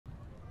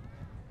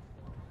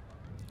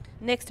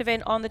Next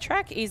event on the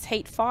track is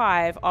Heat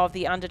 5 of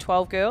the under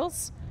 12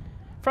 girls.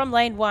 From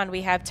lane 1,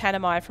 we have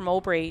Tanamai from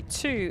Albury,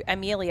 2,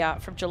 Amelia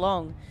from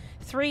Geelong,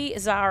 3,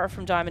 Zara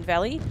from Diamond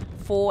Valley,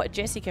 4,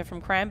 Jessica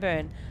from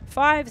Cranbourne,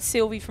 5,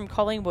 Sylvie from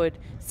Collingwood,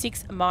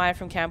 6, Maya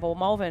from Campbell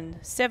Malvern,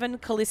 7,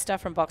 Callista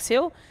from Box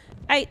Hill,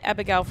 8,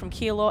 Abigail from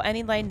Keilor, and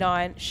in lane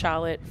 9,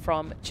 Charlotte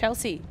from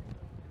Chelsea.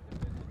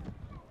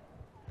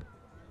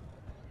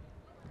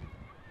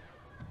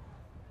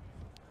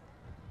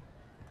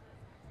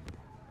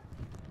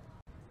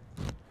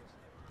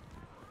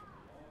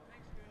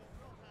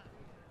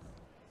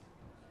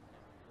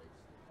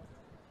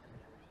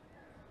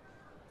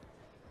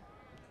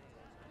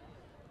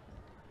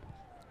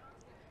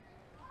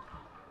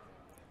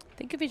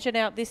 Think of vision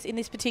out in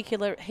this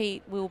particular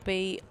heat will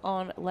be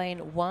on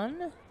lane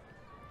 1.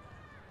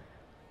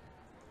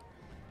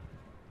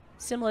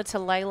 Similar to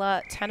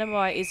Layla,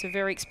 Tanamai is a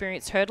very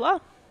experienced hurdler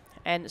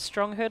and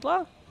strong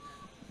hurdler.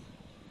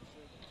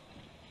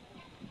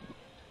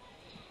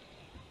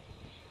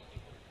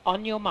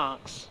 On your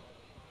marks.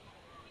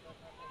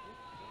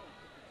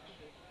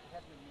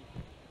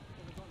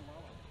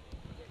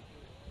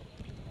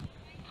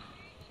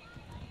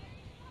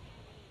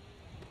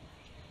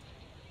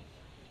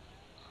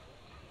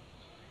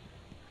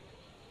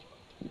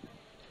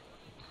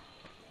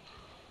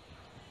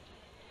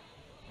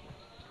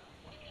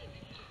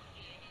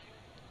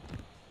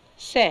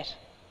 Set.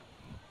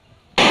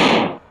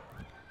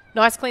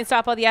 Nice clean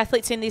start by the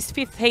athletes in this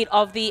 5th heat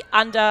of the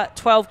under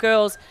 12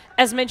 girls.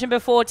 As mentioned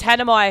before,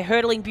 Tanamai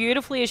hurdling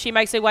beautifully as she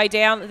makes her way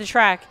down the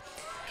track.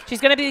 She's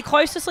going to be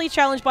closely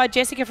challenged by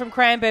Jessica from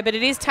Cranbourne, but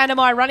it is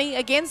Tanamai running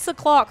against the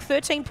clock,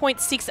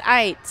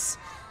 13.68.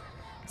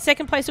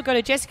 Second place will go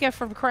to Jessica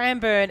from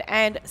Cranbourne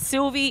and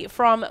Sylvie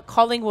from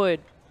Collingwood.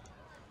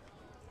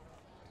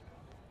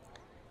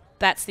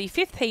 That's the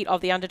 5th heat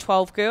of the under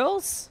 12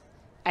 girls,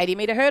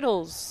 80-metre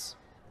hurdles.